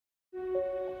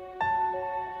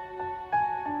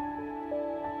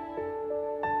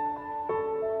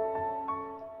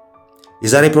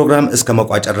የዛሬ ፕሮግራም እስከ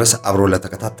መቋጫ ድረስ አብሮ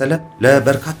ለተከታተለ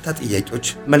ለበርካታ ጥያቄዎች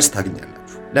መልስ ታገኛላችሁ።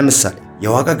 ለምሳሌ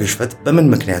የዋጋ ግሽበት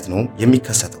በምን ምክንያት ነው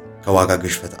የሚከሰተው? ከዋጋ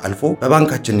ግሽበት አልፎ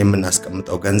በባንካችን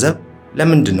የምናስቀምጠው ገንዘብ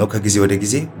ለምንድን ነው ከጊዜ ወደ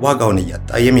ጊዜ ዋጋውን እያጣ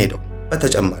የሚሄደው?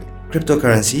 በተጨማሪ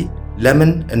ክሪፕቶከረንሲ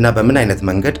ለምን እና በምን አይነት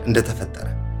መንገድ እንደተፈጠረ፣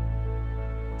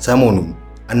 ሰሞኑን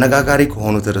አነጋጋሪ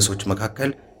ከሆኑት ርዕሶች መካከል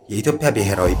የኢትዮጵያ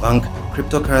ብሔራዊ ባንክ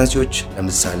ክሪፕቶከረንሲዎች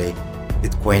ለምሳሌ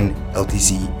ቢትኮይን፣ ኤልቲሲ፣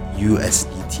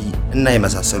 USDT እና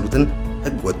የመሳሰሉትን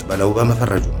ህገወጥ ብለው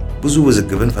በመፈረጁ ነው ብዙ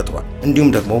ውዝግብን ፈጥሯል። እንዲሁም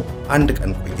ደግሞ አንድ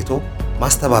ቀን ቆይቶ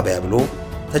ማስተባበያ ብሎ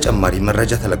ተጨማሪ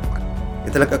መረጃ ተለቋል።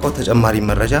 የተለቀቀው ተጨማሪ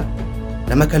መረጃ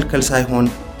ለመከልከል ሳይሆን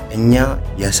እኛ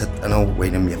የሰጠነው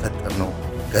ወይንም የፈጠርነው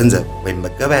ገንዘብ ወይም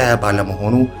መገበያያ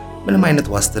ባለመሆኑ ምንም አይነት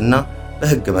ዋስትና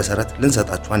በህግ መሰረት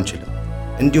ልንሰጣችሁ አንችልም፣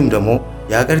 እንዲሁም ደግሞ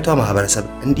የሀገሪቷ ማህበረሰብ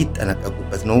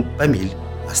እንዲጠነቀቁበት ነው በሚል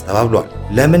አስተባብሏል።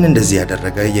 ለምን እንደዚህ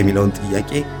ያደረገ የሚለውን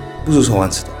ጥያቄ ብዙ ሰው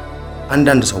አንስቷል።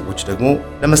 አንዳንድ ሰዎች ደግሞ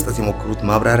ለመስጠት የሞከሩት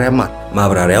ማብራሪያም አለ።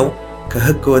 ማብራሪያው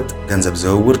ከህገወጥ ገንዘብ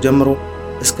ዝውውር ጀምሮ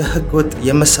እስከ ህገወጥ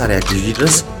የመሳሪያ ግዢ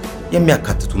ድረስ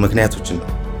የሚያካትቱ ምክንያቶችን ነው።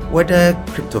 ወደ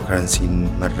ክሪፕቶከረንሲ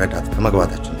መረዳት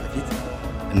ከመግባታችን በፊት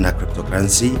እና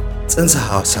ክሪፕቶከረንሲ ጽንሰ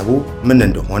ሐሳቡ ምን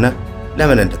እንደሆነ፣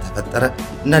 ለምን እንደተፈጠረ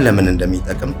እና ለምን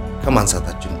እንደሚጠቅም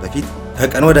ከማንሳታችን በፊት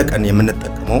ከቀን ወደ ቀን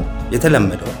የምንጠቀመው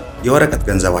የተለመደው የወረቀት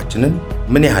ገንዘባችንን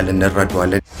ምን ያህል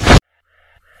እንረዳዋለን?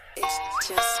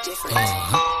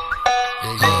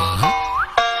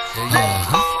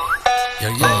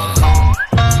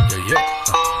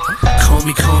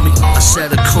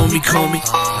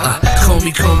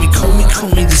 Call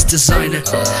me this designer.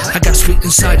 I got sweet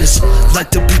insiders,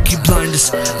 like the Peaky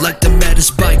Blinders, like the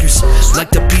maddest bikers, like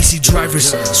the BC drivers.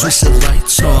 Switch the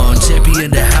lights on,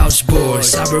 champion the house board.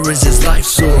 Cyber is his life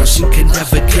source, you can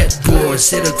never get bored.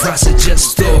 Sit across the jet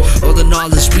store, all the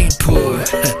knowledge we pour.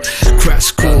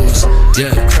 Crash course,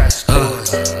 yeah, crash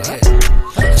course.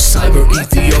 Cyber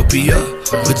Ethiopia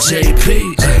with JP,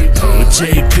 with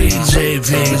JP,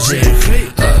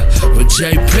 with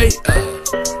JP.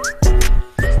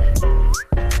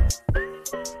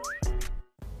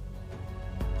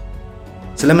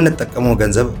 ስለምንጠቀመው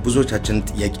ገንዘብ ብዙዎቻችን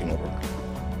ጥያቄ ይኖሩናል።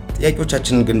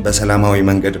 ጥያቄዎቻችንን ግን በሰላማዊ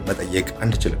መንገድ መጠየቅ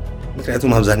አንችልም።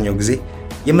 ምክንያቱም አብዛኛው ጊዜ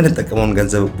የምንጠቀመውን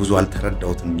ገንዘብ ብዙ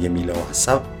አልተረዳሁትም የሚለው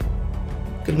ሐሳብ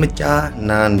ግልምጫ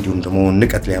እና እንዲሁም ደግሞ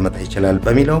ንቀት ሊያመጣ ይችላል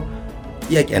በሚለው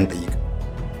ጥያቄ አንጠይቅም።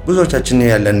 ብዙዎቻችን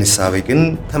ያለን ሐሳብ ግን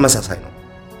ተመሳሳይ ነው።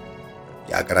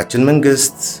 የሀገራችን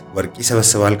መንግስት ወርቅ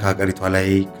ይሰበስባል ከሀገሪቷ ላይ።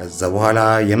 ከዛ በኋላ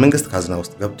የመንግስት ካዝና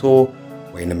ውስጥ ገብቶ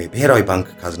ወይንም የብሔራዊ ባንክ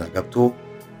ካዝና ገብቶ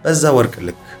በዛ ወርቅ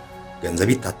ልክ ገንዘብ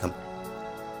ይታተማል።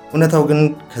 እውነታው ግን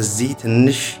ከዚህ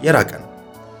ትንሽ የራቀ ነው።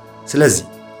 ስለዚህ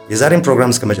የዛሬን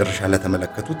ፕሮግራም እስከ መጨረሻ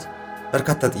ለተመለከቱት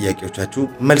በርካታ ጥያቄዎቻችሁ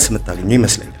መልስ የምታገኙ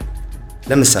ይመስለኛል።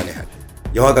 ለምሳሌ ያህል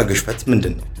የዋጋ ግሽበት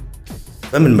ምንድን ነው?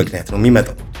 በምን ምክንያት ነው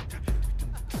የሚመጣው?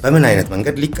 በምን አይነት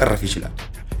መንገድ ሊቀረፍ ይችላል?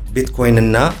 ቢትኮይን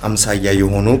እና አምሳያ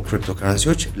የሆኑ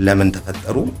ክሪፕቶከረንሲዎች ለምን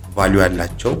ተፈጠሩ? ቫልዩ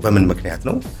ያላቸው በምን ምክንያት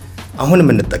ነው? አሁን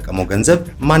የምንጠቀመው ገንዘብ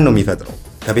ማን ነው የሚፈጥረው?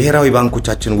 ከብሔራዊ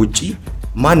ባንኮቻችን ውጪ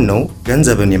ማን ነው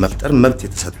ገንዘብን የመፍጠር መብት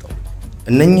የተሰጠው?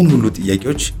 እነኚህን ሁሉ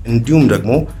ጥያቄዎች እንዲሁም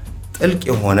ደግሞ ጥልቅ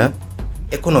የሆነ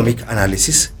ኢኮኖሚክ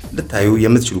አናሊሲስ ልታዩ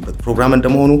የምትችሉበት ፕሮግራም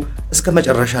እንደመሆኑ እስከ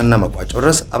መጨረሻና መቋጫው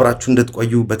ድረስ አብራችሁ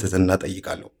እንድትቆዩ በትህትና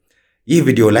ጠይቃለሁ። ይህ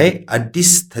ቪዲዮ ላይ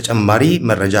አዲስ ተጨማሪ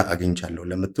መረጃ አግኝቻለሁ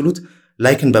ለምትሉት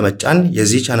ላይክን በመጫን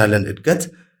የዚህ ቻናልን እድገት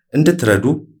እንድትረዱ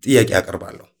ጥያቄ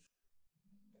አቀርባለሁ።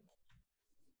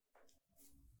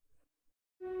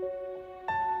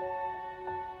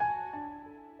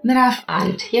 ምዕራፍ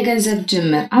 1 የገንዘብ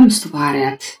ጅምር 5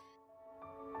 ባህሪያት።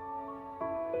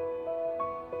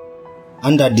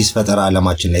 አንድ አዲስ ፈጠራ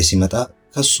ዓለማችን ላይ ሲመጣ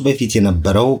ከሱ በፊት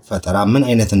የነበረው ፈጠራ ምን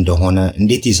አይነት እንደሆነ፣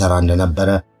 እንዴት ይሰራ እንደነበረ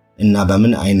እና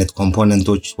በምን አይነት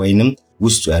ኮምፖነንቶች ወይንም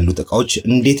ውስጡ ያሉት ዕቃዎች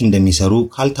እንዴት እንደሚሰሩ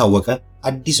ካልታወቀ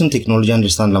አዲሱን ቴክኖሎጂ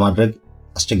አንደርስታንድ ለማድረግ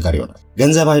አስቸጋሪ ይሆናል።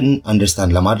 ገንዘብን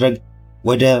አንደርስታንድ ለማድረግ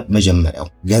ወደ መጀመሪያው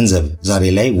ገንዘብ ዛሬ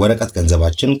ላይ ወረቀት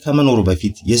ገንዘባችን ከመኖሩ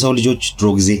በፊት የሰው ልጆች ድሮ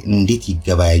ጊዜ እንዴት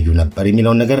ይገበያዩ ነበር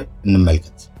የሚለውን ነገር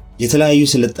እንመልከት። የተለያዩ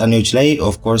ስልጣኔዎች ላይ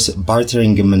ኦፍ ኮርስ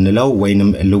ባርተሪንግ የምንለው ወይንም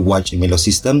ልዋጭ የሚለው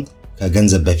ሲስተም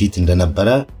ከገንዘብ በፊት እንደነበረ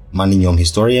ማንኛውም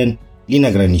ሂስቶሪያን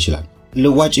ሊነግረን ይችላል።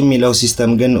 ልዋጭ የሚለው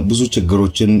ሲስተም ግን ብዙ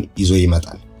ችግሮችን ይዞ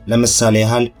ይመጣል። ለምሳሌ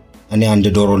ያህል እኔ አንድ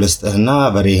ዶሮ ልስጥህና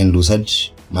በሬህን ልውሰድ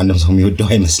ማንም ሰው የሚወደው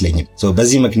አይመስለኝም።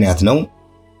 በዚህ ምክንያት ነው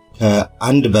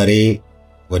ከአንድ በሬ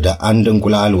ወደ አንድ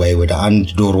እንቁላል ወይ ወደ አንድ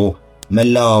ዶሮ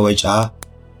መለዋወጫ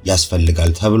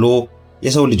ያስፈልጋል ተብሎ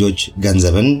የሰው ልጆች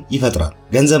ገንዘብን ይፈጥራሉ።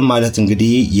 ገንዘብ ማለት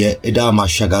እንግዲህ የዕዳ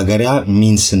ማሸጋገሪያ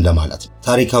ሚንስ እንደማለት ነው።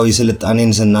 ታሪካዊ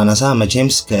ስልጣኔን ስናነሳ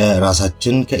መቼምስ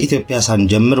ከራሳችን ከኢትዮጵያ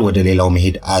ሳንጀምር ወደ ሌላው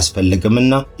መሄድ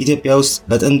አያስፈልግምና ኢትዮጵያ ውስጥ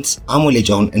በጥንት አሞሌ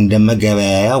ጨውን እንደ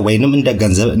መገበያያ ወይንም እንደ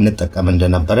ገንዘብ እንጠቀም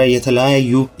እንደነበረ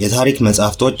የተለያዩ የታሪክ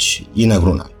መጻሕፍቶች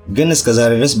ይነግሩናል። ግን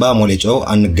እስከዛሬ ድረስ በአሞሌ ጨው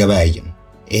አንገበያይም።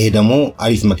 ይሄ ደግሞ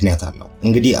አሪፍ ምክንያት አለው።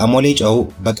 እንግዲህ አሞሌ ጨው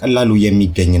በቀላሉ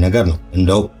የሚገኝ ነገር ነው።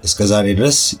 እንደው እስከዛሬ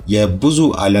ድረስ የብዙ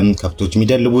ዓለም ከብቶች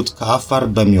የሚደልቡት ከአፋር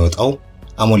በሚወጣው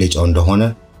አሞሌ ጨው እንደሆነ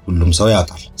ሁሉም ሰው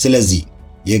ያውቃል። ስለዚህ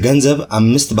የገንዘብ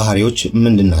 5 ባህሪዎች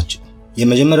ምንድናቸው?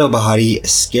 የመጀመሪያው ባህሪ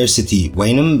ስኬርሲቲ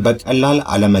ወይንም በቀላል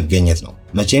አለመገኘት ነው።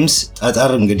 መቼምስ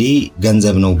ጠጠር እንግዲህ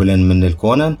ገንዘብ ነው ብለን ምንል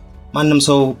ከሆነ ማንም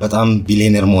ሰው በጣም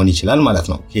ቢሊዮነር መሆን ይችላል ማለት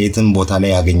ነው። ከየትም ቦታ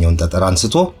ላይ ያገኘውን ጠጠር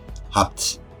አንስቶ ሀብት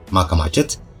ማከማቸት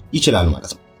ይችላል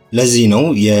ማለት ነው። ለዚህ ነው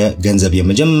የገንዘብ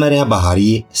የመጀመሪያ ባህሪ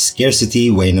ስኬርሲቲ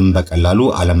ወይንም በቀላሉ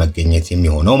አለመገኘት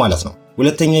የሚሆነው ማለት ነው።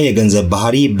 ሁለተኛ የገንዘብ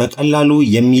ባህሪ በቀላሉ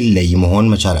የሚለይ መሆን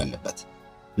መቻል አለበት።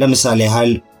 ለምሳሌ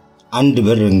ያህል 1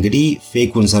 ብር እንግዲህ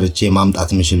ፌኩን ሰርቼ ማምጣት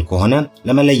ምችል ከሆነ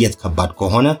ለመለየት ከባድ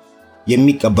ከሆነ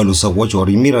የሚቀበሉ ሰዎች ወር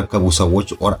የሚረከቡ ሰዎች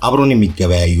ወር አብሮን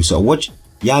የሚገበያዩ ሰዎች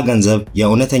ያ ገንዘብ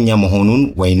የእውነተኛ መሆኑን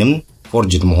ወይንም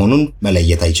ፎርጅድ መሆኑን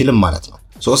መለየት አይችልም ማለት ነው።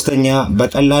 ሶስተኛ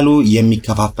በቀላሉ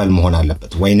የሚከፋፈል መሆን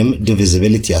አለበት ወይንም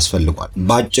ዲቪዚቢሊቲ ያስፈልጋል።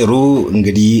 ባጭሩ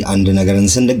እንግዲህ አንድ ነገርን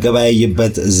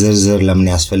ስንገበያይበት ዝርዝር ለምን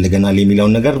ያስፈልገናል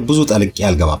የሚለውን ነገር ብዙ ጠልቄ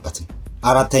አልገባበትም።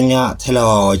 አራተኛ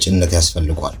ተለዋዋጭነት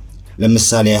ያስፈልጋል።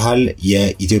 ለምሳሌ ያህል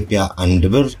የኢትዮጵያ 1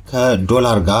 ብር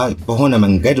ከዶላር ጋር በሆነ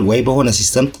መንገድ ወይ በሆነ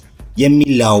ሲስተም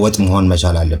የሚለዋወጥ መሆን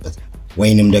መቻል አለበት።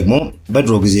 ወይንም ደግሞ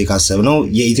በድሮ ጊዜ ካሰብነው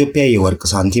የኢትዮጵያ የወርቅ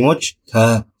ሳንቲሞች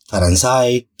ፈረንሳይ፣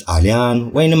 ጣሊያን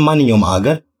ወይንም ማንኛውም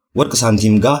አገር ወርቅ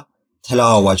ሳንቲም ጋር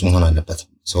ተለዋዋጭ መሆን አለበት።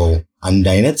 አንድ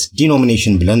አይነት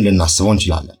ዲኖሚኔሽን ብለን ልናስበው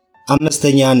እንችላለን።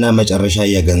 አምስተኛ እና መጨረሻ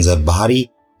የገንዘብ ባህሪ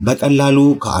በቀላሉ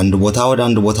ከአንድ ቦታ ወደ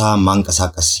አንድ ቦታ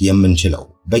ማንቀሳቀስ የምንችለው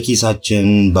በኪሳችን፣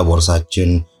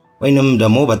 በቦርሳችን ወይንም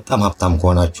ደግሞ በጣም ሀብታም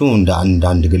ከሆናችሁ እንደ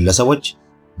አንዳንድ ግለሰቦች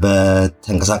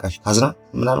በተንቀሳቃሽ ካዝና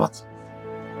ምናልባት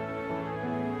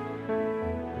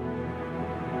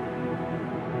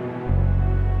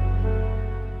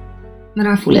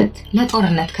ምዕራፍ 2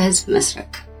 ለጦርነት ከህዝብ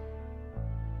መስረቅ።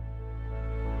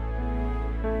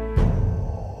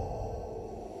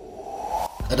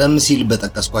 ቀደም ሲል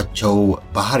በጠቀስኳቸው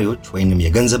ባህሪዎች ወይንም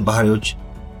የገንዘብ ባህሪዎች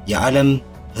የዓለም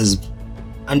ህዝብ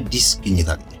አዲስ ግኝት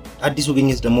አገኘ። አዲሱ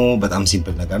ግኝት ደግሞ በጣም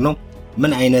ሲምፕል ነገር ነው።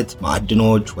 ምን አይነት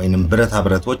ማዕድኖች ወይንም ብረታ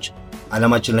ብረቶች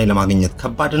ዓለማችን ላይ ለማግኘት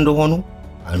ከባድ እንደሆኑ፣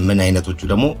 ምን አይነቶቹ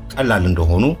ደግሞ ቀላል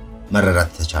እንደሆኑ መረዳት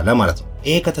ተቻለ ማለት ነው።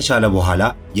 ይሄ ከተቻለ በኋላ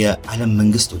የዓለም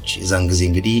መንግስቶች የዛን ጊዜ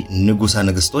እንግዲህ ንጉሠ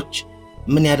ነገስቶች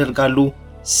ምን ያደርጋሉ?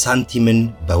 ሳንቲምን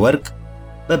በወርቅ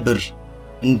በብር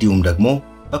እንዲሁም ደግሞ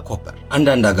በኮፐር፣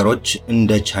 አንዳንድ ሀገሮች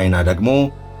እንደ ቻይና ደግሞ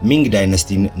ሚንግ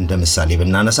ዳይነስቲን እንደ ምሳሌ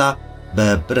ብናነሳ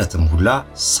በብረትም ሁላ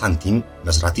ሳንቲም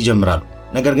መስራት ይጀምራሉ።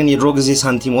 ነገር ግን የድሮ ጊዜ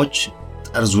ሳንቲሞች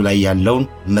ጠርዙ ላይ ያለውን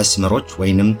መስመሮች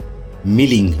ወይንም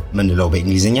ሚሊንግ ምንለው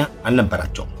በእንግሊዝኛ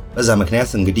አልነበራቸውም። በዛ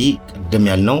ምክንያት እንግዲህ ቅድም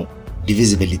ያልነው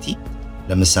ዲቪዚቢሊቲ፣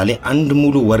 ለምሳሌ አንድ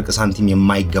ሙሉ ወርቅ ሳንቲም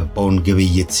የማይገባውን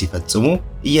ግብይት ሲፈጽሙ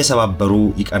እየሰባበሩ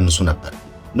ይቀንሱ ነበር።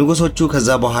 ንጉሶቹ ከዛ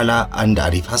በኋላ አንድ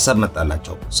አሪፍ ሐሳብ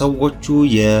መጣላቸው። ሰዎቹ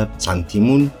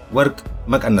የሳንቲሙን ወርቅ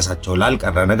መቀነሳቸው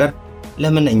ላልቀረ ነገር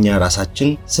ለምን እኛ ራሳችን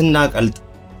ስናቀልጥ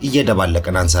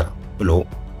እየደባለቅን አንሰራ ብሎ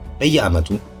በየዓመቱ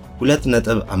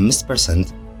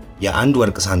 2.5% የአንድ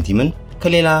ወርቅ ሳንቲምን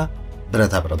ከሌላ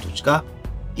ብረታ ብረቶች ጋር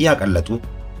እያቀለጡ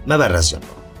መበረዝ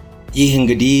ጀመሩ። ይህ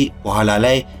እንግዲህ በኋላ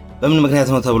ላይ በምን ምክንያት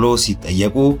ነው ተብሎ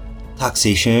ሲጠየቁ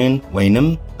ታክሴሽን ወይንም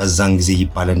በዛን ጊዜ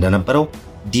ይባል እንደነበረው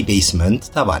ዲቤስመንት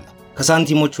ተባለ።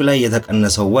 ከሳንቲሞቹ ላይ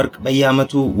የተቀነሰው ወርቅ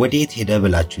በየዓመቱ ወዴት ሄደ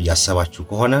ብላችሁ እያሰባችሁ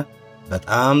ከሆነ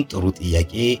በጣም ጥሩ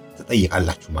ጥያቄ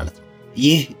ትጠይቃላችሁ ማለት ነው።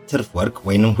 ይህ ትርፍ ወርቅ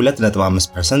ወይንም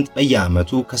 2.5%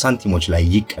 በየዓመቱ ከሳንቲሞች ላይ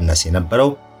ይቀነስ የነበረው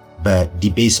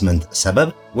በዲቤስመንት ሰበብ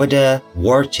ወደ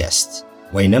ዋር ቼስት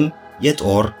ወይንም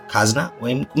የጦር ካዝና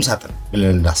ወይም ቁምሳጥን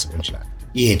ብለን ልናስበው እንችላለን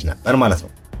ይሄድ ነበር ማለት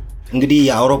ነው። እንግዲህ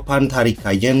የአውሮፓን ታሪክ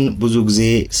ካየን ብዙ ጊዜ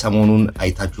ሰሞኑን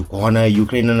አይታችሁ ከሆነ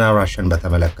ዩክሬንና ራሽያን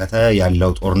በተመለከተ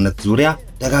ያለው ጦርነት ዙሪያ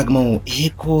ደጋግመው ይሄ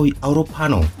እኮ አውሮፓ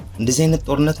ነው፣ እንደዚህ አይነት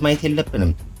ጦርነት ማየት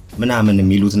የለብንም ምናምን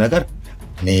የሚሉት ነገር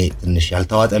እኔ ትንሽ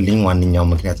ያልተዋጠልኝ ዋነኛው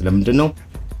ምክንያት ለምንድን ነው?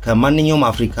 ከማንኛውም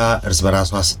አፍሪካ እርስ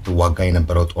በራሷ ስትዋጋ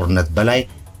የነበረው ጦርነት በላይ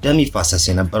ደም ይፋሰስ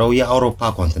የነበረው የአውሮፓ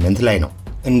ኮንቲኔንት ላይ ነው።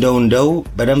 እንደው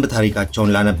በደንብ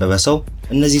ታሪካቸውን ላነበበ ሰው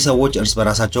እነዚህ ሰዎች እርስ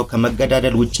በራሳቸው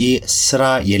ከመገዳደል ውጪ ስራ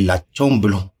የላቸውም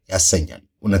ብሎ ያሰኛል።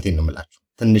 እውነቴን ነው የምላችሁ።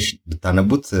 ትንሽ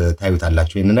ብታነቡት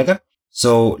ታዩታላችሁ ይሄን ነገር።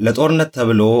 ለጦርነት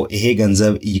ተብሎ ይሄ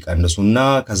ገንዘብ ይቀንሱና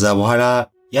ከዛ በኋላ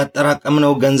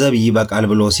ያጠራቀምነው ገንዘብ ይበቃል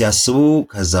ብሎ ሲያስቡ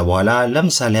ከዛ በኋላ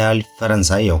ለምሳሌ ያህል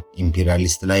ፈረንሳይ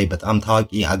ኢምፔሪያሊስት ላይ በጣም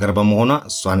ታዋቂ አገር በመሆኗ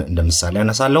እሷን እንደ ምሳሌ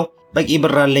አነሳለሁ። በቂ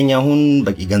ብር አለኝ፣ አሁን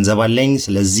በቂ ገንዘብ አለኝ፣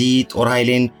 ስለዚህ ጦር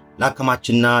ኃይሌን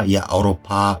ላከማችና የአውሮፓ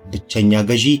ብቸኛ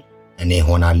ገዢ እኔ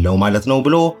ሆናለሁ ማለት ነው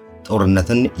ብሎ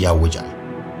ጦርነትን ያውጃል።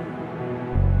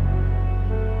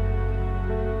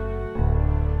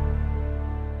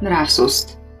 ምዕራፍ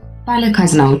 3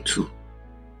 ባለካዝናዎቹ።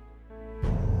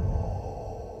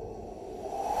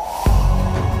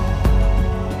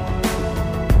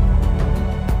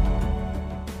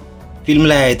 ፊልም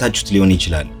ላይ አይታችሁት ሊሆን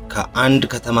ይችላል። ከአንድ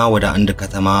ከተማ ወደ አንድ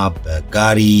ከተማ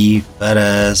በጋሪ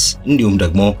ፈረስ እንዲሁም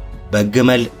ደግሞ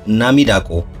በግመል እና ሚዳቆ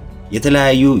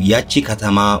የተለያዩ ያቺ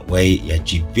ከተማ ወይ ያቺ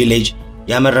ቪሌጅ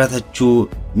ያመረተችው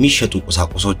የሚሸጡ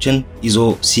ቁሳቁሶችን ይዞ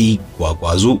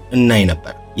ሲጓጓዙ እናይ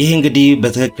ነበር። ይህ እንግዲህ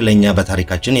በትክክለኛ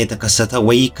በታሪካችን የተከሰተ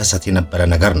ወይ ከሰተ የነበረ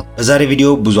ነገር ነው። በዛሬ ቪዲዮ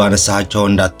ብዙ አነሳቸው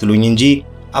እንዳትሉኝ እንጂ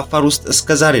አፋር ውስጥ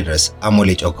እስከ ዛሬ ድረስ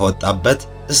አሞሌ ጨው ከወጣበት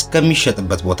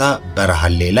እስከሚሸጥበት ቦታ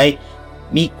በረሃሌ ላይ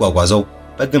የሚጓጓዘው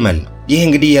በግመል ነው። ይህ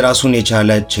እንግዲህ የራሱን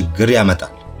የቻለ ችግር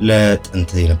ያመጣል ለጥንት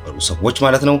የነበሩ ሰዎች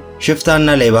ማለት ነው። ሽፍታና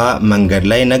ሌባ መንገድ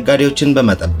ላይ ነጋዴዎችን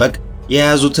በመጠበቅ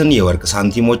የያዙትን የወርቅ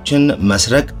ሳንቲሞችን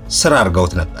መስረቅ ስራ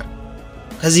አድርገውት ነበር።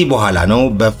 ከዚህ በኋላ ነው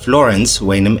በፍሎረንስ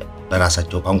ወይንም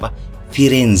በራሳቸው ቋንቋ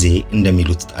ፊሬንዜ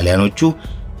እንደሚሉት ጣሊያኖቹ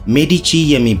ሜዲቺ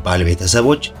የሚባል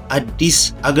ቤተሰቦች አዲስ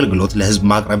አገልግሎት ለህዝብ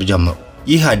ማቅረብ ጀመሩ።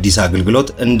 ይህ አዲስ አገልግሎት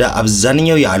እንደ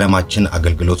አብዛኛው የዓለማችን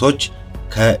አገልግሎቶች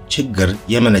ከችግር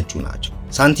የመነጩ ናቸው።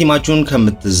 ሳንቲማችሁን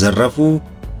ከምትዘረፉ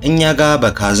እኛ ጋር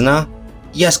በካዝና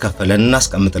እያስከፈለን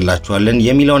እናስቀምጥላችኋለን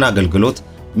የሚለውን አገልግሎት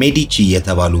ሜዲቺ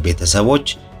የተባሉ ቤተሰቦች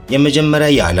የመጀመሪያ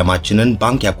የዓለማችንን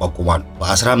ባንክ ያቋቁማሉ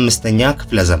በ15ኛ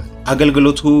ክፍለ ዘመን።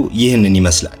 አገልግሎቱ ይህንን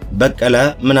ይመስላል። በቀለ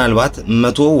ምናልባት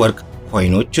 100 ወርቅ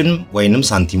ኮይኖችን ወይንም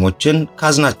ሳንቲሞችን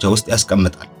ካዝናቸው ውስጥ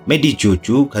ያስቀምጣል። ሜዲቺዎቹ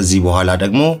ከዚህ በኋላ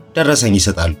ደግሞ ደረሰኝ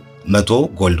ይሰጣሉ። 100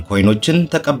 ጎልድ ኮይኖችን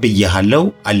ተቀብያለሁ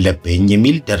አለብኝ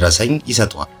የሚል ደረሰኝ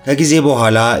ይሰጧል። ከጊዜ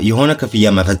በኋላ የሆነ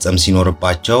ክፍያ መፈጸም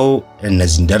ሲኖርባቸው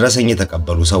እነዚህን ደረሰኝ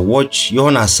የተቀበሉ ሰዎች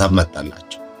የሆነ ሐሳብ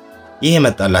መጣላቸው። ይህ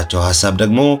የመጣላቸው ሐሳብ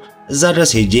ደግሞ እዛ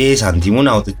ድረስ ሄጄ ሳንቲሙን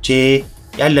አውጥቼ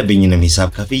ያለብኝንም ሂሳብ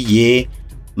ከፍዬ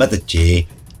መጥቼ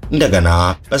እንደገና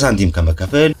በሳንቲም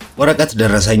ከመከፈል ወረቀት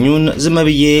ደረሰኙን ዝም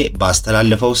ብዬ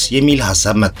ባስተላልፈውስ የሚል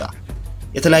ሐሳብ መጣ።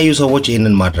 የተለያዩ ሰዎች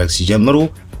ይህንን ማድረግ ሲጀምሩ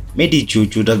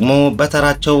ሜዲቺዎቹ ደግሞ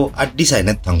በተራቸው አዲስ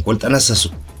አይነት ተንኮል ጠነሰሱ።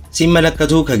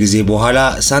 ሲመለከቱ ከጊዜ በኋላ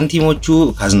ሳንቲሞቹ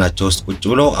ካዝናቸው ውስጥ ቁጭ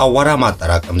ብሎ አዋራ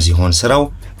ማጠራቀም ሲሆን ስራው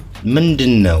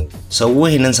ምንድነው? ሰው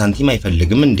ይህንን ሳንቲም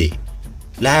አይፈልግም እንዴ?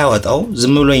 ላያወጣው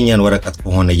ዝም ብሎ የኛን ወረቀት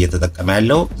ከሆነ እየተጠቀመ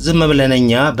ያለው ዝም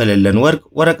ብለንኛ በሌለን ወርቅ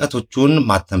ወረቀቶቹን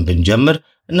ማተም ብንጀምር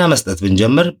እና መስጠት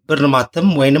ብንጀምር ብር ማተም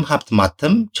ወይንም ሀብት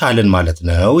ማተም ቻልን ማለት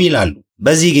ነው ይላሉ።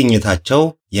 በዚህ ግኝታቸው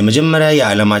የመጀመሪያ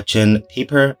የዓለማችን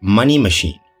ፔፐር ማኒ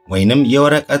ማሽን ወይንም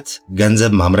የወረቀት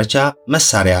ገንዘብ ማምረቻ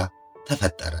መሳሪያ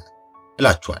ተፈጠረ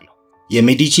እላችኋለሁ።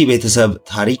 የሜዲቺ ቤተሰብ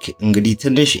ታሪክ እንግዲህ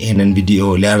ትንሽ ይህንን ቪዲዮ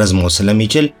ሊያረዝመው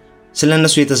ስለሚችል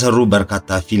ስለነሱ የተሰሩ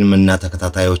በርካታ ፊልምና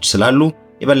ተከታታዮች ስላሉ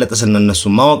የበለጠ ስለነሱ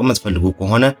ማወቅ የምትፈልጉ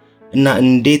ከሆነ እና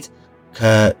እንዴት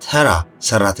ከተራ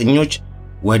ሰራተኞች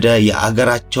ወደ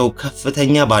የአገራቸው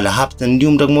ከፍተኛ ባለሀብት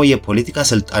እንዲሁም ደግሞ የፖለቲካ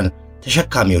ስልጣን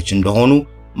ተሸካሚዎች እንደሆኑ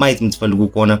ማየት የምትፈልጉ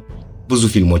ከሆነ ብዙ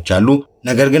ፊልሞች አሉ።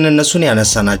 ነገር ግን እነሱን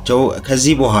ያነሳናቸው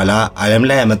ከዚህ በኋላ ዓለም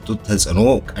ላይ ያመጡት ተጽዕኖ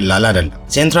ቀላል አይደለም።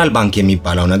 ሴንትራል ባንክ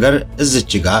የሚባለው ነገር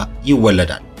እዚች ጋር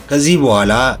ይወለዳል። ከዚህ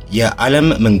በኋላ የዓለም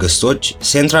መንግስቶች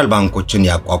ሴንትራል ባንኮችን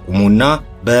ያቋቁሙና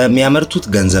በሚያመርቱት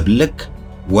ገንዘብ ልክ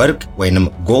ወርቅ ወይንም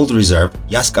ጎልድ ሪዘርቭ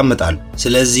ያስቀምጣሉ።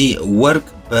 ስለዚህ ወርቅ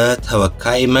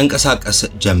በተወካይ መንቀሳቀስ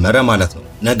ጀመረ ማለት ነው።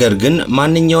 ነገር ግን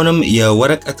ማንኛውንም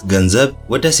የወረቀት ገንዘብ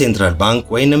ወደ ሴንትራል ባንክ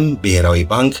ወይንም ብሔራዊ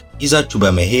ባንክ ይዛችሁ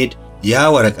በመሄድ ያ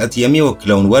ወረቀት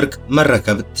የሚወክለውን ወርቅ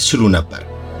መረከብ ትችሉ ነበር።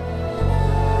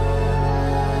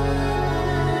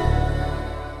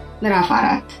 ምዕራፍ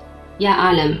 4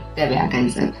 የዓለም ገበያ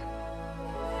ገንዘብ።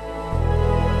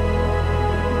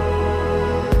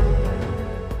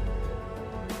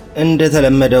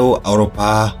 እንደተለመደው አውሮፓ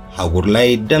አህጉር ላይ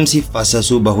ደም ሲፋሰሱ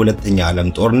በሁለተኛ ዓለም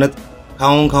ጦርነት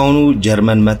ካሁኑ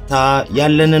ጀርመን መታ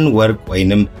ያለንን ወርቅ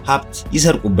ወይንም ሀብት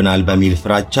ይሰርቁብናል በሚል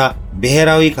ፍራቻ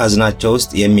ብሔራዊ ካዝናቸው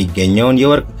ውስጥ የሚገኘውን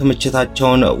የወርቅ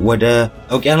ክምችታቸውን ወደ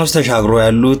ኦቂያኖስ ተሻግሮ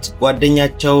ያሉት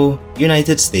ጓደኛቸው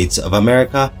ዩናይትድ ስቴትስ ኦፍ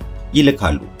አሜሪካ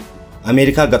ይልካሉ።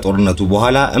 አሜሪካ ከጦርነቱ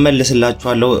በኋላ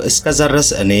እመልስላችኋለሁ፣ እስከዛ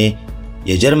ድረስ እኔ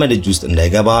የጀርመን እጅ ውስጥ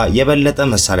እንዳይገባ የበለጠ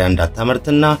መሳሪያ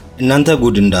እንዳታመርትና እናንተ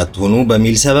ጉድ እንዳትሆኑ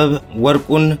በሚል ሰበብ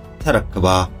ወርቁን ተረክባ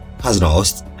ካዝናዋ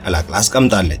ውስጥ ቀላቅላ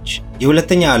አስቀምጣለች።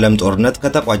 የሁለተኛ ዓለም ጦርነት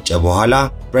ከተቋጨ በኋላ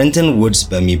ብሬንተን ውድስ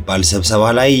በሚባል ስብሰባ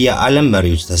ላይ የዓለም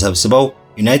መሪዎች ተሰብስበው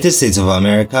ዩናይትድ ስቴትስ ኦፍ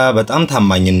አሜሪካ በጣም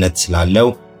ታማኝነት ስላለው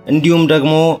እንዲሁም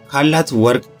ደግሞ ካላት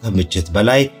ወርቅ ክምችት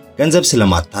በላይ ገንዘብ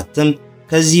ስለማታትም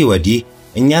ከዚህ ወዲህ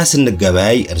እኛ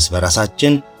ስንገበያይ እርስ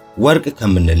በራሳችን ወርቅ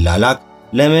ከምንላላክ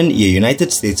ለምን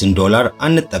የዩናይትድ ስቴትስን ዶላር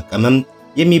አንጠቀምም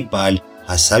የሚባል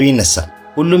ሐሳብ ይነሳል።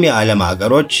 ሁሉም የዓለም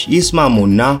ሀገሮች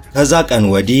ይስማሙና ከዛ ቀን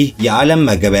ወዲህ የዓለም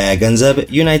መገበያያ ገንዘብ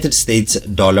ዩናይትድ ስቴትስ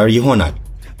ዶላር ይሆናል።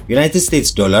 ዩናይትድ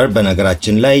ስቴትስ ዶላር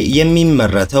በነገራችን ላይ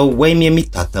የሚመረተው ወይም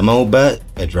የሚታተመው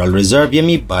በፌደራል ሪዘርቭ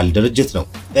የሚባል ድርጅት ነው።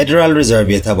 ፌደራል ሪዘርቭ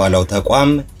የተባለው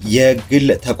ተቋም የግል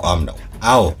ተቋም ነው።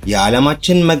 አዎ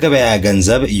የዓለማችን መገበያያ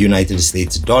ገንዘብ ዩናይትድ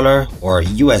ስቴትስ ዶላር or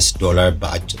US ዶላር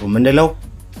በአጭሩ ምንለው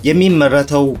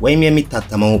የሚመረተው ወይም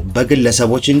የሚታተመው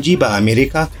በግለሰቦች እንጂ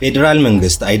በአሜሪካ ፌደራል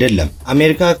መንግስት አይደለም።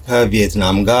 አሜሪካ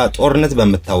ከቪየትናም ጋር ጦርነት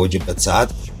በምታወጅበት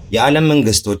ሰዓት የዓለም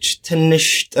መንግስቶች ትንሽ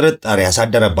ጥርጣሬ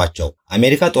ያሳደረባቸው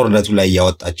አሜሪካ ጦርነቱ ላይ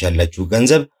ያወጣች ያለችው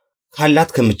ገንዘብ ካላት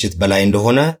ክምችት በላይ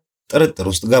እንደሆነ ጥርጥር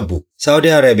ውስጥ ገቡ። ሳውዲ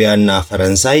አረቢያና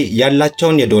ፈረንሳይ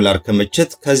ያላቸውን የዶላር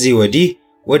ክምችት ከዚህ ወዲህ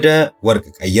ወደ ወርቅ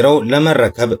ቀይረው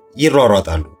ለመረከብ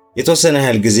ይሯሯጣሉ። የተወሰነ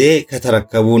ያህል ጊዜ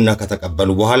ከተረከቡና ከተቀበሉ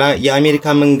በኋላ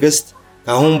የአሜሪካ መንግስት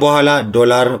ካሁን በኋላ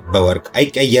ዶላር በወርቅ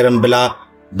አይቀየርም ብላ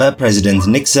በፕሬዝዳንት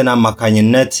ኒክሰን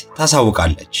አማካኝነት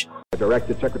ታሳውቃለች። I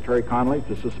directed Secretary Connally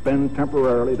to suspend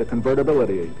temporarily the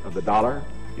convertibility of the dollar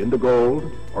into gold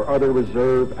or other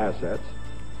reserve assets,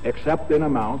 except in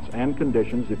amounts and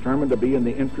conditions determined to be in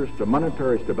the interest of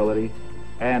monetary stability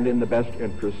and in the best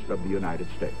interest of the United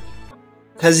States.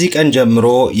 ከዚህ ቀን ጀምሮ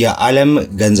የዓለም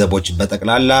ገንዘቦች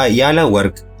በጠቅላላ ያለ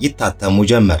ወርቅ ይታተሙ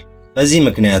ጀመር። በዚህ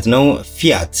ምክንያት ነው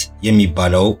ፊያት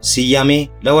የሚባለው ስያሜ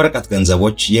ለወረቀት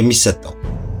ገንዘቦች የሚሰጠው።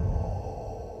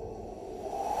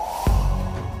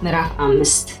 ምዕራፍ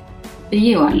 5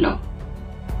 ብዬዋለሁ።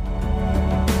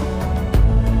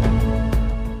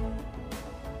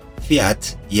 ፊያት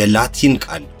የላቲን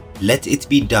ቃል let it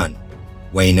be done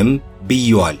ወይንም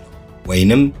ብዬዋለሁ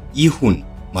ወይንም ይሁን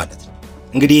ማለት ነው።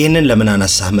 እንግዲህ ይህንን ለምን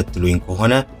አነሳህ የምትሉኝ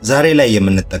ከሆነ ዛሬ ላይ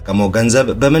የምንጠቀመው ገንዘብ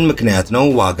በምን ምክንያት ነው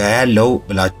ዋጋ ያለው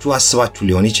ብላችሁ አስባችሁ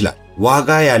ሊሆን ይችላል። ዋጋ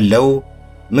ያለው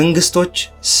መንግስቶች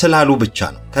ስላሉ ብቻ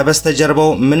ነው።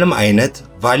 ከበስተጀርባው ምንም አይነት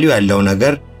ቫልዩ ያለው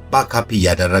ነገር ባካፕ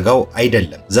እያደረገው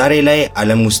አይደለም። ዛሬ ላይ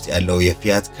ዓለም ውስጥ ያለው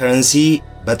የፊያት ከረንሲ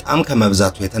በጣም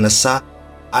ከመብዛቱ የተነሳ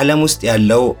ዓለም ውስጥ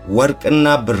ያለው ወርቅና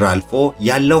ብር አልፎ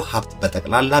ያለው ሀብት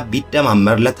በጠቅላላ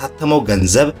ቢደማመር ለታተመው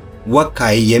ገንዘብ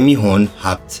ወካይ የሚሆን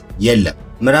ሀብት የለም።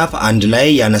 ምዕራፍ 1 ላይ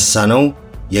ያነሳነው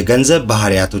የገንዘብ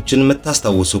ባህሪያቶችን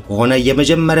የምታስታውሱ ከሆነ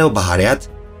የመጀመሪያው ባህሪያት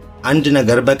አንድ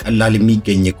ነገር በቀላል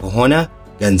የሚገኝ ከሆነ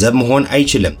ገንዘብ መሆን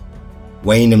አይችልም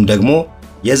ወይንም ደግሞ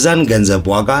የዛን ገንዘብ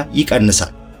ዋጋ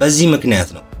ይቀንሳል። በዚህ ምክንያት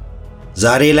ነው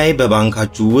ዛሬ ላይ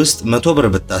በባንካችሁ ውስጥ 100 ብር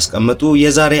ብታስቀምጡ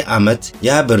የዛሬ ዓመት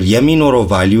ያ ብር የሚኖረው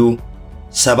ቫልዩ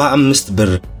 75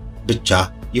 ብር ብቻ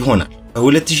ይሆናል።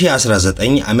 በ2019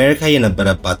 አሜሪካ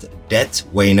የነበረባት ዴት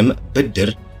ወይንም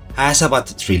ብድር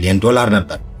 27 ትሪሊየን ዶላር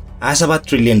ነበር። 27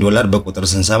 ትሪሊየን ዶላር በቁጥር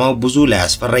ስንሰማው ብዙ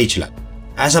ላያስፈራ ይችላል።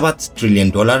 27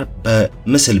 ትሪሊየን ዶላር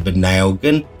በምስል ብናየው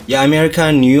ግን የአሜሪካ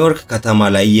ኒውዮርክ ከተማ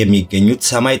ላይ የሚገኙት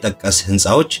ሰማይ ጠቀስ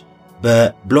ህንፃዎች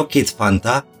በብሎኬት ፋንታ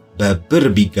በብር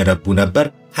ቢገነቡ ነበር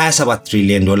 27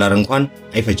 ትሪሊየን ዶላር እንኳን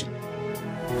አይፈጅም።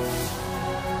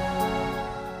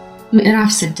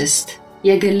 ምዕራፍ 6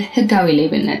 የግል ህጋዊ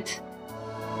ሌብነት።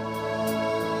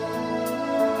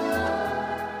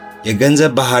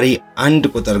 የገንዘብ ባህሪ አንድ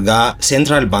ቁጥር ጋር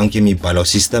ሴንትራል ባንክ የሚባለው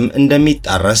ሲስተም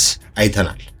እንደሚጣረስ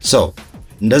አይተናል።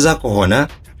 እንደዛ ከሆነ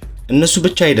እነሱ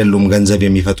ብቻ አይደሉም ገንዘብ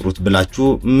የሚፈጥሩት ብላችሁ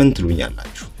ምን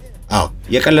ትሉኛላችሁ? አዎ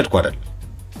የቀለድኩ አይደለም።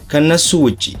 ከነሱ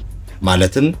ውጪ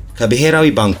ማለትም ከብሔራዊ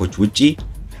ባንኮች ውጪ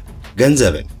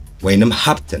ገንዘብን ወይንም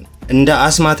ሀብትን እንደ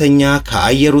አስማተኛ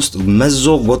ከአየር ውስጥ መዞ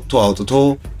ጎትቶ አውጥቶ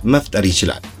መፍጠር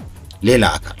ይችላል ሌላ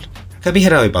አካል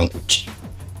ከብሔራዊ ባንክ ውጪ።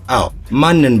 አዎ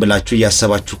ማንን ብላችሁ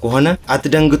እያሰባችሁ ከሆነ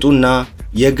አትደንግጡና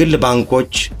የግል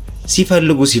ባንኮች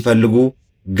ሲፈልጉ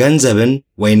ገንዘብን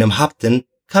ወይንም ሀብትን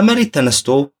ከመሬት ተነስቶ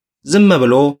ዝም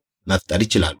ብሎ መፍጠር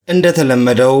ይችላል።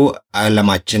 እንደተለመደው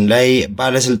ዓለማችን ላይ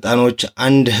ባለስልጣኖች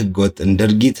አንድ ህገወጥን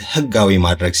ድርጊት ህጋዊ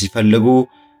ማድረግ ሲፈልጉ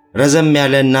ረዘም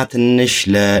ያለና ትንሽ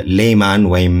ለሌማን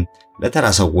ወይም ለተራ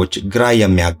ሰዎች ግራ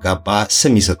የሚያጋባ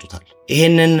ስም ይሰጡታል።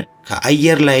 ይሄንን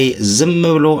ከአየር ላይ ዝም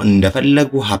ብሎ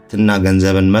እንደፈለጉ ሀብትና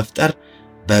ገንዘብን መፍጠር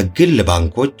በግል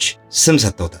ባንኮች ስም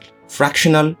ሰጥተውታል።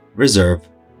 ፍራክሽናል ሪዘርቭ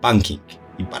ባንኪንግ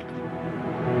ይባላል።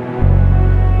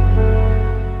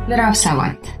 ምዕራፍ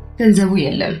 7 ገንዘቡ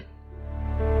የለም።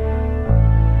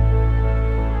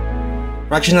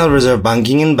 ፍራክሽናል ሪዘርቭ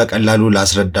ባንኪንግን በቀላሉ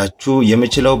ላስረዳችሁ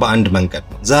የምችለው በአንድ መንገድ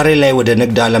ነው። ዛሬ ላይ ወደ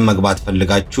ንግድ ዓለም መግባት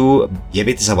ፈልጋችሁ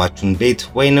የቤተሰባችሁን ቤት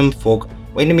ወይንም ፎቅ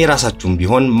ወይንም የራሳችሁን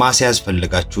ቢሆን ማስያዝ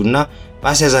ፈልጋችሁና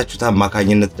ባስያዛችሁት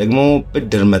አማካኝነት ደግሞ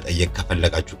ብድር መጠየቅ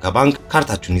ከፈለጋችሁ ከባንክ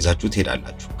ካርታችሁን ይዛችሁ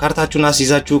ትሄዳላችሁ። ካርታችሁን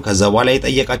አስይዛችሁ ከዛ በኋላ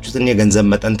የጠየቃችሁትን የገንዘብ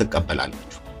መጠን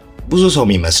ትቀበላላችሁ። ብዙ ሰው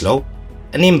የሚመስለው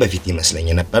እኔም በፊት ይመስለኝ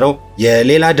የነበረው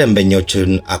የሌላ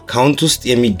ደንበኞችን አካውንት ውስጥ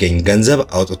የሚገኝ ገንዘብ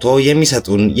አውጥቶ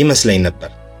የሚሰጡን ይመስለኝ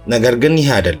ነበር። ነገር ግን ይህ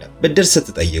አይደለም። ብድር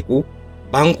ስትጠይቁ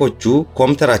ባንኮቹ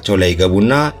ኮምፒውተራቸው ላይ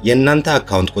ይገቡና የእናንተ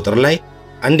አካውንት ቁጥር ላይ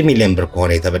 1 ሚሊዮን ብር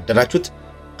ከሆነ የተበደራችሁት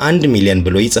 1 ሚሊዮን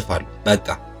ብሎ ይጽፋሉ። በቃ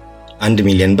 1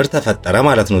 ሚሊዮን ብር ተፈጠረ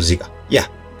ማለት ነው። እዚህ ጋር ያ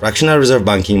ፍራክሽናል ሪዘርቭ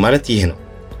ባንኪንግ ማለት ይህ ነው።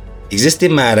 ኤግዚስት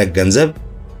የማያደርግ ገንዘብ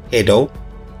ሄደው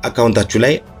አካውንታችሁ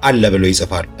ላይ አለ ብሎ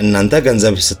ይጽፋሉ። እናንተ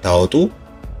ገንዘብ ስታወጡ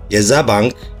የዛ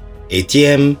ባንክ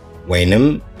ኤቲኤም ወይንም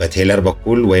በቴለር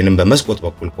በኩል ወይንም በመስኮት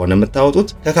በኩል ከሆነ የምታወጡት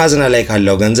ከካዝና ላይ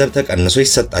ካለው ገንዘብ ተቀንሶ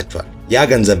ይሰጣችኋል። ያ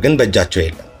ገንዘብ ግን በእጃቸው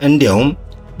የለም። እንዲያውም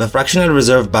በፍራክሽናል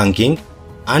ሪዘርቭ ባንኪንግ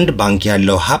አንድ ባንክ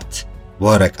ያለው ሀብት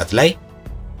በወረቀት ላይ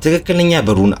ትክክለኛ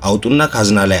ብሩን አውጡና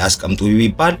ካዝና ላይ አስቀምጡ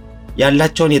ቢባል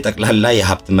ያላቸውን የጠቅላላ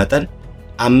የሀብት መጠን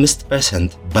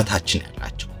 5% በታች ነው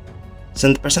ያላቸው።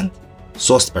 ስንት ፐርሰንት?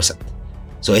 3%።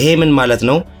 ይሄ ምን ማለት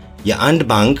ነው? የአንድ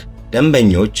ባንክ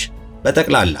ደንበኞች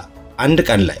በጠቅላላ አንድ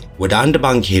ቀን ላይ ወደ አንድ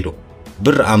ባንክ ሄዶ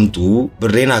ብር አምጡ፣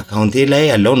 ብሬን አካውንቴ ላይ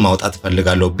ያለውን ማውጣት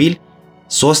ፈልጋለሁ ቢል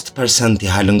 3%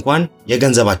 ያህል እንኳን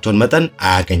የገንዘባቸውን መጠን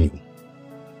አያገኙም።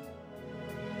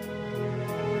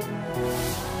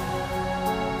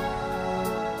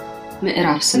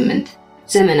 ምዕራፍ 8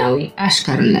 ዘመናዊ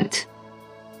አሽከርነት።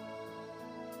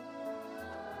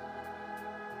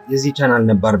 የዚህ ቻናል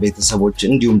ነባር ቤተሰቦች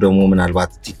እንዲሁም ደግሞ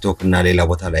ምናልባት ቲክቶክ እና ሌላ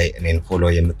ቦታ ላይ እኔን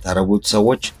ፎሎ የምታረጉት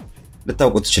ሰዎች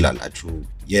ልታውቁ ትችላላችሁ።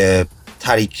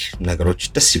 የታሪክ ነገሮች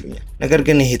ደስ ይሉኛል። ነገር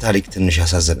ግን ይሄ ታሪክ ትንሽ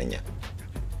ያሳዝነኛል።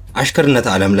 አሽከርነት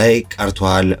ዓለም ላይ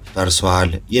ቀርቷል፣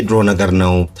 ፈርሷል፣ የድሮ ነገር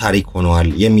ነው፣ ታሪክ ሆኗል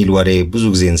የሚል ወሬ ብዙ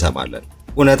ጊዜ እንሰማለን።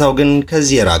 እውነታው ግን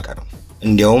ከዚህ የራቀ ነው።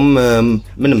 እንዲያውም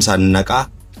ምንም ሳንነቃ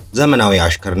ዘመናዊ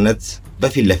አሽከርነት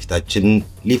በፊት ለፊታችን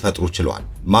ሊፈጥሩ ችለዋል።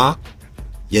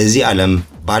 የዚህ ዓለም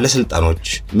ባለስልጣኖች፣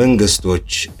 መንግስቶች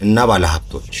እና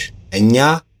ባለሀብቶች። እኛ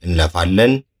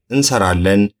እንለፋለን፣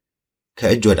 እንሰራለን፣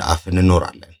 ከእጅ ወደ አፍ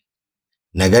እንኖራለን።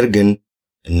 ነገር ግን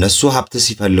እነሱ ሀብት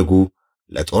ሲፈልጉ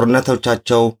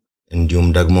ለጦርነቶቻቸው እንዲሁም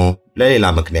ደግሞ ለሌላ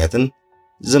ምክንያትም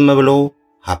ዝም ብሎ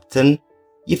ሀብትን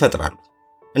ይፈጥራሉ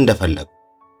እንደፈለጉ፣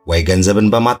 ወይ ገንዘብን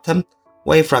በማተም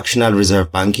ወይ ፍራክሽናል ሪዘርቭ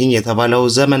ባንኪንግ የተባለው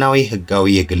ዘመናዊ ህጋዊ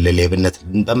የግል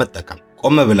ሌብነትን በመጠቀም።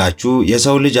 ቆም ብላችሁ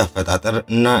የሰው ልጅ አፈጣጠር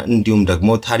እና እንዲሁም ደግሞ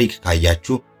ታሪክ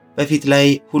ካያችሁ በፊት ላይ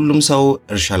ሁሉም ሰው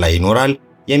እርሻ ላይ ይኖራል።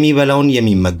 የሚበላውን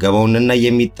የሚመገበውንና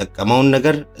የሚጠቀመውን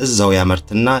ነገር እዛው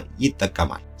ያመርትና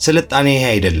ይጠቀማል። ስልጣኔ ይሄ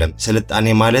አይደለም። ስልጣኔ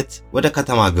ማለት ወደ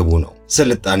ከተማ ግቡ ነው።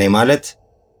 ስልጣኔ ማለት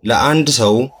ለአንድ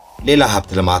ሰው ሌላ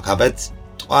ሀብት ለማካበት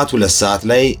ጠዋት 2 ሰዓት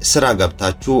ላይ ስራ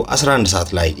ገብታችሁ 11 ሰዓት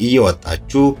ላይ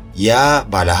እየወጣችሁ ያ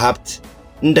ባለሀብት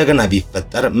እንደገና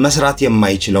ቢፈጠር መስራት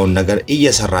የማይችለውን ነገር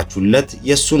እየሰራችሁለት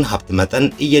የሱን ሀብት መጠን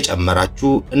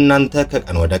እየጨመራችሁ እናንተ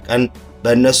ከቀን ወደ ቀን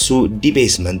በእነሱ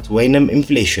ዲቤስመንት ወይንም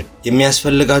ኢንፍሌሽን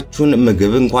የሚያስፈልጋችሁን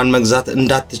ምግብ እንኳን መግዛት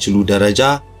እንዳትችሉ ደረጃ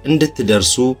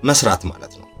እንድትደርሱ መስራት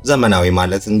ማለት ነው። ዘመናዊ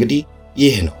ማለት እንግዲህ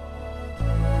ይህ ነው።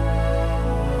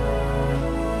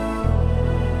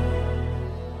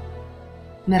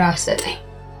 ምዕራፍ 9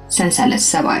 ሰንሰለት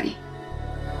ሰባሪ።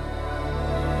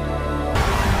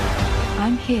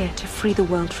 I'm here to free the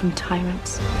world from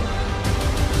tyrants.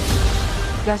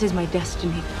 That is my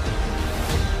destiny,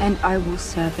 and I will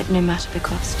serve it no matter the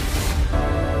cost.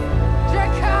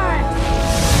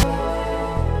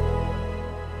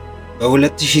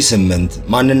 በ2008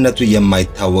 ማንነቱ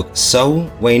የማይታወቅ ሰው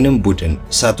ወይንም ቡድን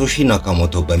ሳቶሺ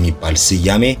ናካሞቶ በሚባል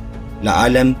ስያሜ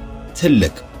ለዓለም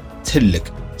ትልቅ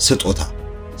ስጦታ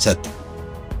ሰጠ።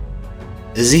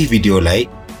 እዚህ ቪዲዮ ላይ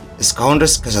እስካሁን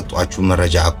ድረስ ከሰጧችሁ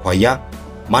መረጃ አኳያ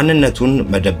ማንነቱን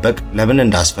መደበቅ ለምን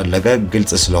እንዳስፈለገ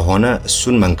ግልጽ ስለሆነ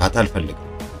እሱን መንካት አልፈልግም።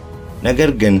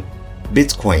 ነገር ግን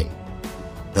ቢትኮይን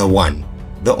the one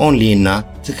the only እና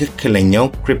ትክክለኛው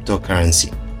ክሪፕቶከረንሲ።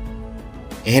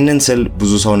 ይህንን ስል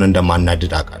ብዙ ሰውን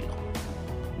እንደማናድድ አውቃለሁ።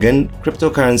 ግን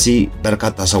ክሪፕቶከረንሲ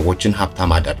በርካታ ሰዎችን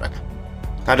ሀብታም አደረገ።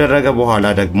 ካደረገ በኋላ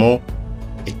ደግሞ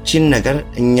እቺን ነገር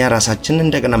እኛ ራሳችን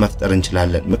እንደገና መፍጠር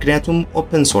እንችላለን፣ ምክንያቱም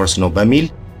ኦፕን ሶርስ ነው በሚል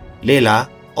ሌላ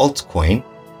ኦልት ኮይን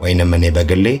ወይንም እኔ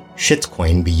በግሌ ሽት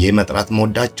ኮይን ብዬ መጥራት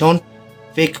መወዳቸውን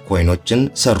ፌክ ኮይኖችን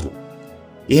ሰሩ።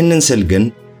 ይህንን ስል ግን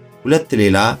ሁለት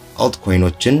ሌላ ኦልት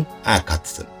ኮይኖችን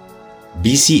አያካትትም።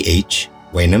 BCH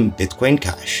ወይንም ቢትኮይን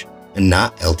ካሽ እና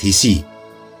LTC።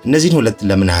 እነዚህን ሁለት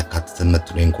ለምን አያካትትም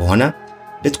የምትሉኝ ከሆነ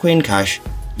ቢትኮይን ካሽ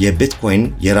የቢትኮይን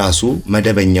የራሱ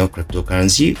መደበኛው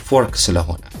ክሪፕቶከረንሲ ፎርክ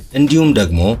ስለሆነ፣ እንዲሁም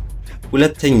ደግሞ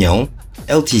ሁለተኛው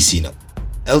LTC ነው።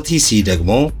 LTC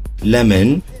ደግሞ ለምን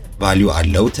ቫልዩ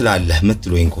አለው ትላለህ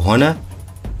የምትሉኝ ከሆነ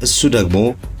እሱ ደግሞ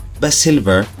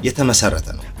በሲልቨር የተመሰረተ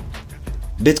ነው።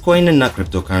 ቢትኮይን እና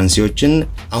ክሪፕቶካረንሲዎችን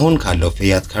አሁን ካለው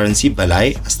ፊያት ካረንሲ በላይ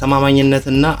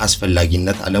አስተማማኝነትና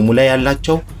አስፈላጊነት ዓለሙ ላይ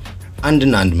ያላቸው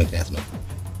አንድና አንድ ምክንያት ነው።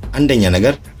 አንደኛ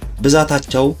ነገር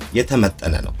ብዛታቸው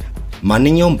የተመጠነ ነው።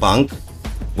 ማንኛውም ባንክ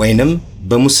ወይንም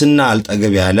በሙስና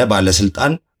አልጠገብ ያለ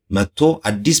ባለስልጣን መጥቶ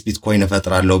አዲስ ቢትኮይን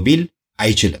እፈጥራለሁ ቢል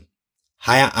አይችልም።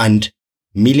 21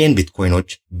 ሚሊዮን ቢትኮይኖች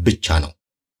ብቻ ነው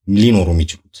ሊኖሩ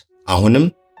የሚችሉት አሁንም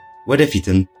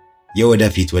ወደፊትም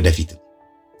ወደፊትም።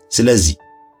 ስለዚህ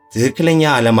ትክክለኛ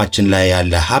ዓለማችን ላይ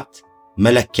ያለ ሀብት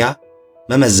መለኪያ፣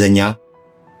 መመዘኛ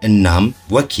እናም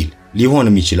ወኪል ሊሆን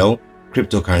የሚችለው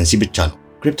ክሪፕቶካረንሲ ብቻ ነው።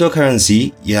 ክሪፕቶካረንሲ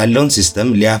ያለውን ሲስተም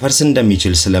ሊያፈርስ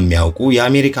እንደሚችል ስለሚያውቁ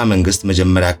የአሜሪካ መንግስት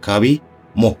መጀመሪያ አካባቢ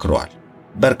ሞክረዋል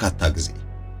በርካታ ጊዜ፣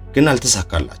 ግን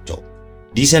አልተሳካላቸውም።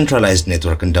 ዲሴንትራላይዝድ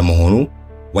ኔትወርክ እንደመሆኑ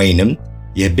ወይንም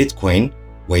የቢትኮይን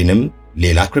ወይንም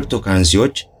ሌላ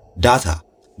ክሪፕቶካረንሲዎች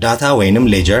ዳታ ወይንም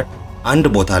ሌጀር አንድ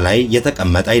ቦታ ላይ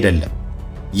የተቀመጠ አይደለም።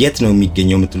 የት ነው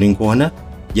የሚገኘው የምትሉኝ ከሆነ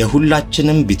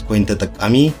የሁላችንም ቢትኮይን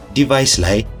ተጠቃሚ ዲቫይስ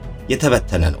ላይ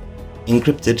የተበተነ ነው።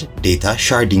 ኢንክሪፕትድ ዴታ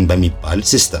ሻርዲንግ በሚባል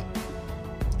ሲስተም።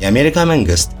 የአሜሪካ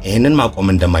መንግስት ይህንን ማቆም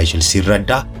እንደማይችል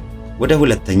ሲረዳ ወደ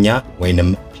ሁለተኛ ወይንም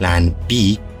ፕላን ቢ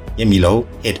የሚለው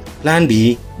ሄደ። ፕላን ቢ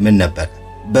ምን ነበር?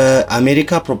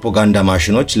 በአሜሪካ ፕሮፓጋንዳ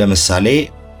ማሽኖች ለምሳሌ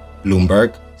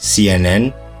ብሉምበርግ፣ ሲኤንኤን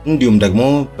እንዲሁም ደግሞ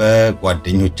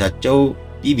በጓደኞቻቸው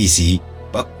ቢቢሲ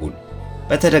በኩል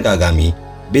በተደጋጋሚ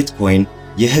ቢትኮይን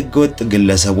የህገወጥ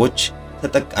ግለሰቦች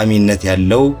ተጠቃሚነት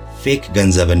ያለው ፌክ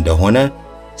ገንዘብ እንደሆነ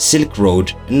ሲልክ ሮድ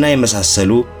እና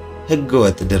የመሳሰሉ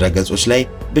ህገወጥ ድረገጾች ላይ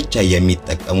ብቻ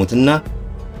የሚጠቀሙትና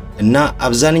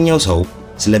አብዛኛው ሰው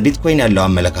ስለ ቢትኮይን ያለው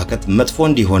አመለካከት መጥፎ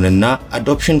እንዲሆንና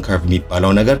አዶፕሽን ከርቭ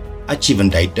የሚባለው ነገር አቺቭ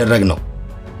እንዳይደረግ ነው።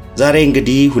 ዛሬ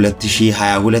እንግዲህ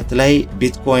 2022 ላይ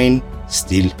ቢትኮይን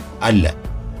ስቲል አለ።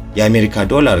 የአሜሪካ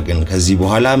ዶላር ግን ከዚህ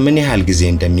በኋላ ምን ያህል ጊዜ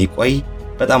እንደሚቆይ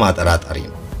በጣም አጠራጣሪ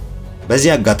ነው።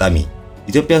 በዚህ አጋጣሚ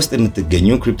ኢትዮጵያ ውስጥ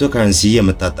የምትገኙ ክሪፕቶካረንሲ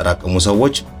የምታጠራቅሙ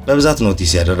ሰዎች በብዛት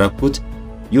ኖቲስ ያደረኩት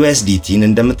USDTን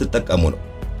እንደምትጠቀሙ ነው።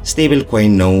 ስቴብል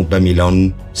ኮይን ነው በሚለውን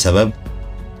ሰበብ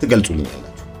ትገልጹልኛላችሁ።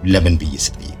 ለምን ብዬ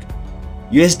ስጠይቅ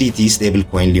USDT ስቴብል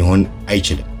ኮይን ሊሆን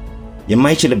አይችልም።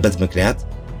 የማይችልበት ምክንያት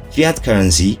ፊያት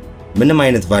ካረንሲ ምንም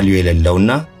አይነት ቫልዩ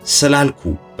የሌለውና ስላልኩ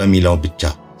በሚለው ብቻ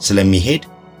ስለሚሄድ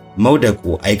መውደቁ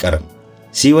አይቀርም።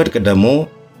 ሲወድቅ ደግሞ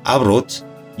አብሮት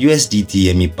USDT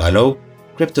የሚባለው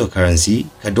ክሪፕቶካረንሲ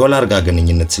ከዶላር ጋር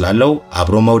ግንኙነት ስላለው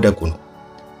አብሮ መውደቁ ነው።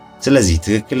 ስለዚህ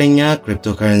ትክክለኛ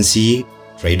ክሪፕቶካረንሲ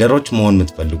ትሬደሮች መሆን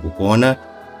የምትፈልጉ ከሆነ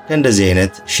ከእንደዚህ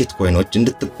አይነት ሺት ኮይኖች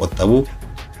እንድትቆጠቡ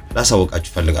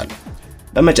ላሳውቃችሁ ፈልጋለሁ።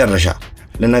 በመጨረሻ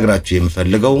ልነግራችሁ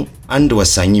የምፈልገው አንድ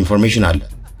ወሳኝ ኢንፎርሜሽን አለ።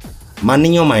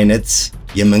 ማንኛውም አይነት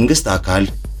የመንግስት አካል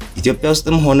ኢትዮጵያ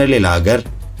ውስጥም ሆነ ሌላ ሀገር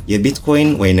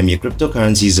የቢትኮይን ወይንም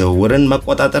የክሪፕቶካረንሲ ዝውውርን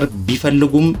መቆጣጠር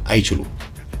ቢፈልጉም አይችሉም።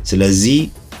 ስለዚህ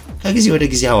ከጊዜ ወደ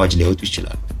ጊዜ አዋጅ ሊወጡ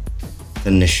ይችላሉ።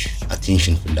 ትንሽ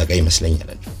አቴንሽን ፍለጋ ይመስለኛል።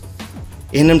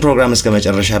 ይህንን ፕሮግራም እስከ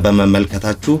መጨረሻ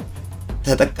በመመልከታችሁ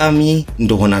ተጠቃሚ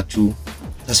እንደሆናችሁ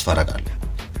ተስፋ አደርጋለሁ።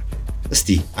 እስቲ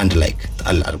አንድ ላይክ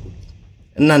ጣል አድርጉ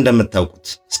እና እንደምታውቁት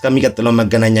እስከሚቀጥለው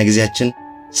መገናኛ ጊዜያችን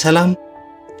ሰላም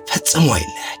ፈጽሞ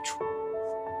አይለያችሁ።